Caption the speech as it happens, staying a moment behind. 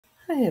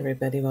Hi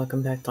everybody,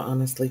 welcome back to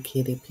Honestly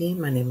KDP.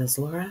 My name is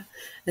Laura,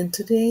 and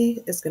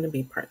today is going to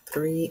be part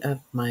 3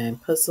 of my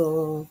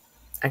puzzle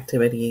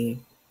activity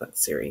book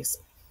series.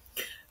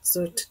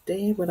 So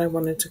today what I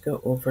wanted to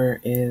go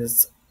over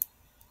is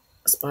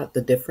spot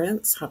the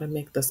difference, how to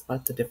make the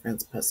spot the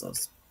difference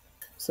puzzles.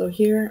 So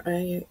here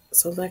I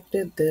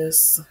selected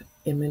this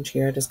image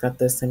here, I just got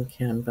this in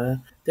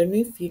Canva. Their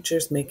new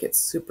features make it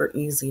super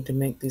easy to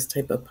make these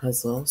type of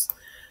puzzles.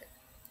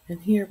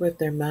 And here with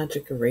their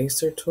magic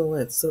eraser tool,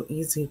 it's so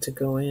easy to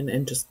go in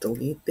and just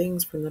delete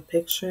things from the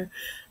picture.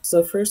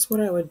 So first what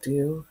I would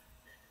do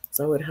is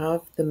I would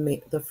have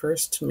the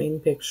first main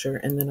picture,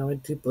 and then I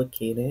would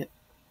duplicate it.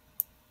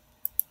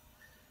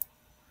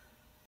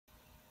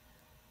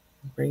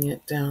 Bring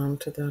it down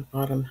to the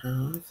bottom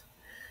half.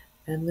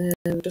 And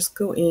then just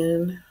go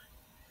in.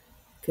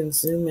 You can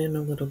zoom in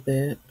a little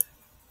bit.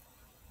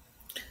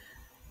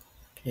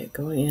 Okay,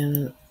 go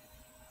in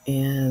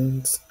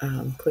and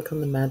click on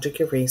the magic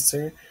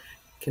eraser. You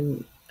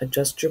can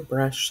adjust your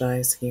brush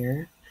size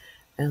here.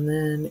 And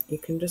then you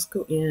can just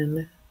go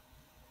in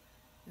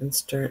and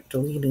start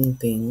deleting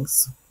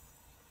things.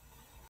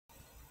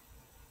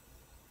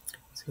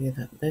 See,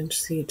 that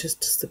bench seat just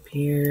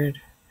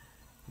disappeared.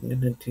 I'm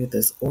going to do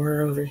this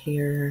ore over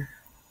here.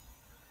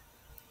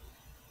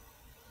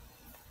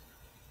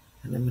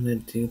 And I'm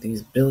going to do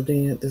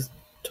this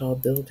tall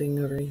building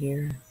over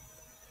here.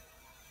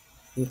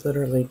 You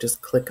literally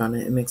just click on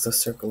it, it makes a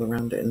circle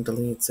around it and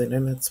deletes it.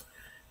 And it's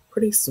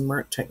pretty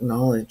smart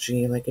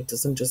technology. Like, it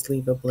doesn't just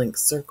leave a blank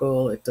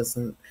circle. It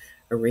doesn't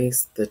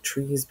erase the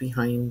trees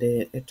behind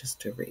it. It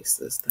just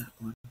erases that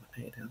one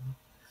item.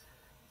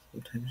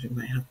 Sometimes you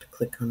might have to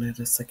click on it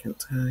a second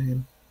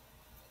time.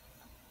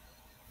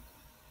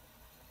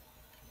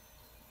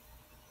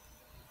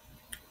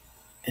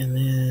 And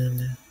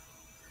then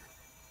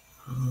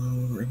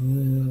I'll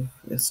remove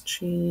this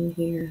chain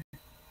here.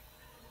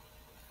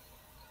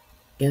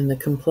 And the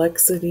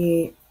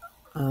complexity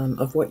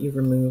of what you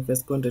remove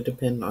is going to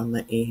depend on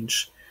the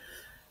age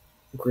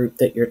group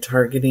that you're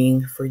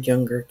targeting. For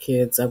younger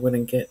kids, I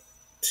wouldn't get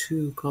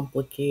too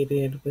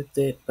complicated with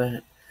it,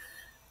 but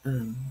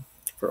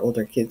for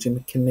older kids,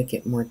 you can make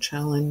it more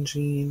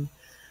challenging.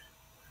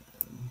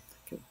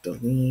 I can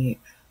delete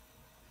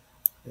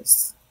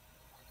this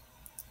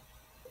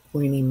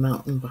pointy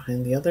mountain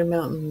behind the other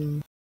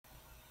mountain.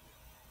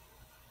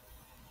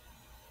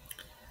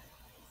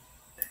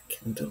 I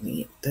can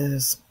delete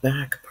this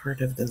back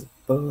part of this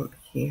boat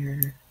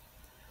here.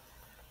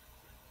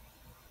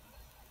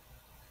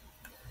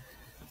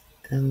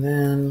 And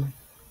then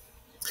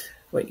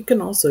what you can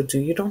also do,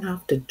 you don't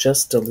have to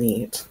just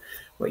delete.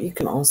 What you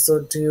can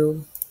also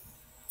do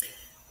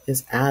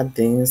is add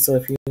things. So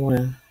if you want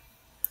to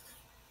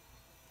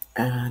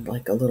add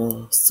like a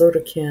little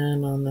soda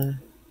can on the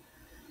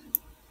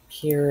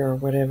here or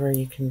whatever,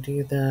 you can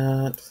do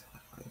that.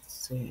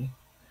 Let's see.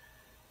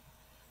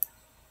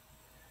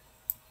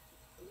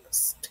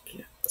 Stick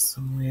it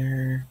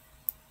somewhere.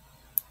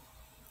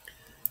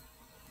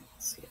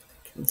 Let's see if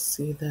they can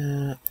see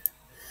that.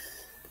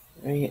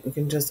 Right, you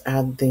can just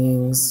add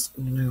things,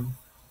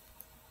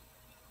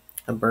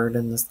 a bird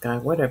in the sky,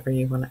 whatever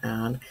you want to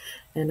add.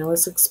 And I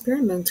was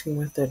experimenting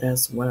with it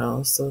as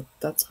well, so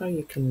that's how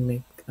you can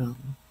make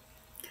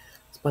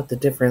spot the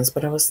difference.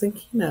 But I was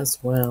thinking as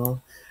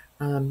well,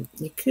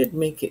 you could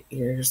make it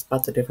your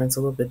spot the difference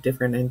a little bit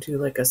different and do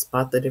like a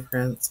spot the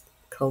difference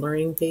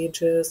coloring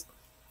pages,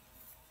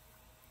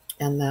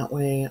 and that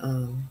way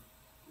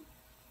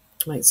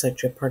might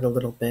set you apart a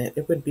little bit.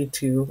 It would be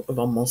two of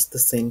almost the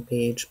same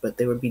page, but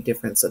they would be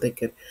different, so they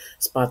could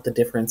spot the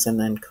difference and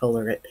then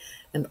color it.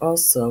 And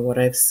also what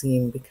I've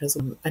seen, because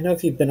I know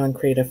if you've been on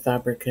Creative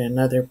Fabrica and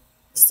other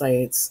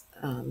sites,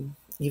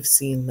 you've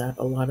seen that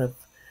a lot of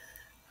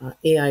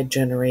AI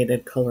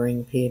generated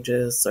coloring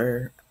pages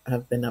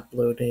have been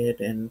uploaded,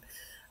 and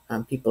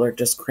people are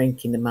just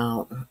cranking them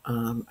out.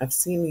 I've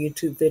seen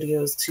YouTube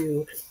videos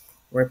too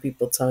where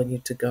people tell you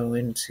to go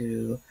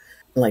into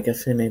like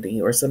Affinity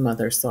or some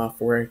other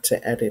software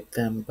to edit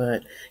them,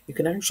 but you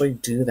can actually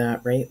do that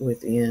right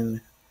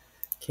within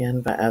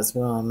Canva as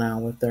well now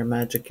with their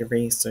magic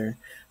eraser.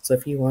 So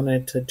if you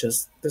wanted to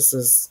this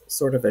is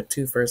sort of a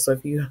twofer. So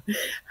if you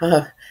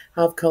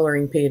have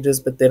coloring pages,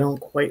 but they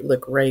don't quite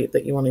look right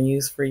that you want to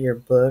use for your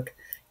book,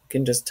 you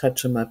can just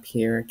touch them up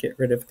here, get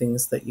rid of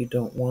things that you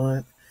don't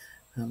want.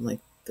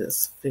 Like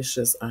this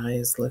fish's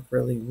eyes look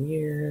really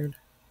weird.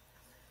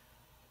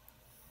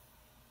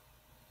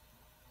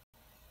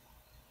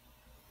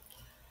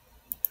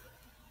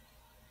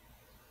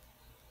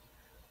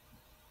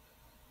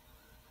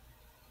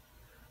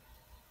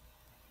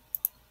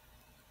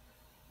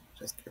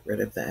 Just get rid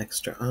of the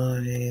extra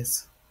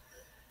eyes.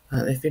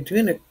 If you're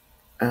doing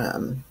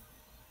a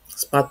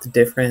spot the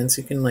difference,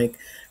 you can like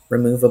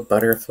remove a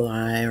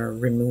butterfly or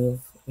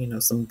remove,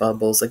 some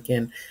bubbles.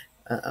 Again,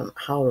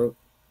 how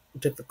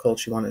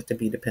difficult you want it to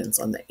be depends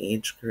on the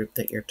age group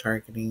that you're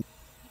targeting.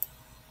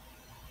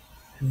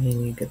 And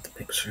then you get the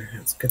picture.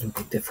 It's going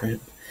to be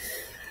different.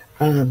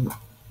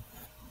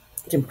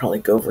 You can probably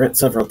go over it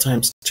several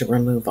times to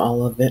remove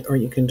all of it, or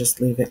you can just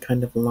leave it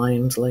kind of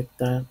lined like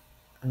that.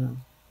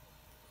 Um,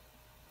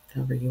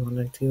 However you want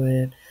to do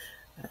it.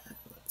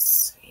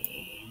 Let's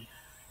see.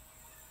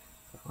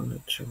 I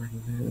wanted to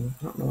remove.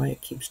 I don't know why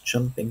it keeps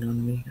jumping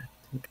on me.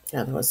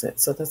 Yeah, that was it.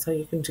 So that's how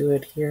you can do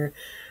it here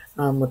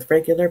with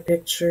regular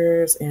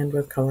pictures and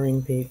with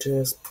coloring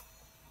pages.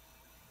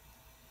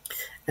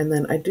 And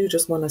then I do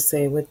just want to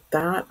say with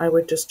that, I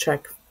would just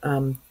check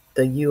the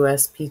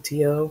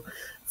USPTO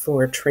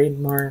for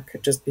trademark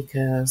just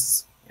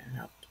because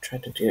I'll try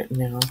to do it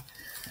now.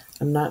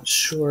 I'm not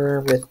sure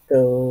with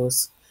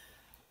those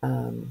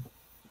um,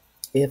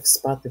 if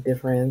Spot the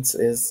Difference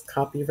is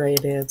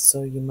copyrighted,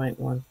 so you might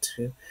want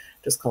to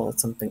just call it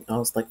something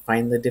else, like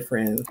Find the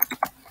Difference.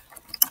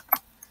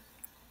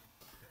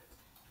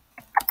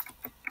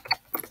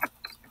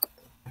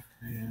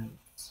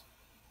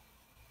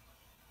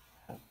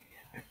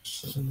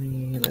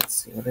 Actually, let's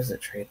see, what is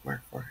it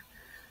trademark for?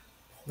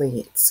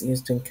 Plates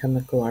used in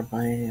chemical or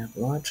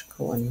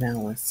biological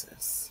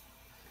analysis.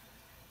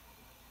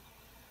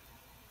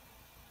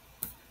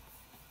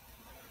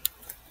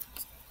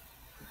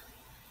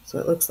 So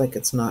it looks like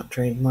it's not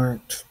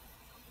trademarked.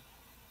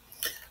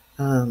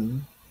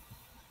 Um,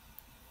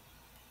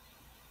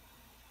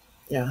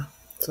 yeah,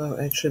 so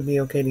it should be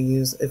okay to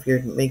use if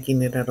you're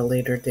making it at a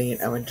later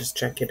date. I would just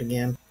check it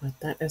again. But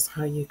that is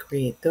how you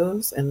create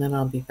those, and then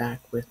I'll be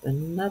back with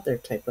another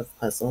type of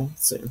puzzle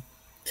soon.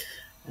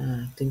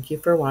 Thank you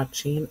for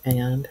watching,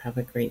 and have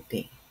a great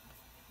day.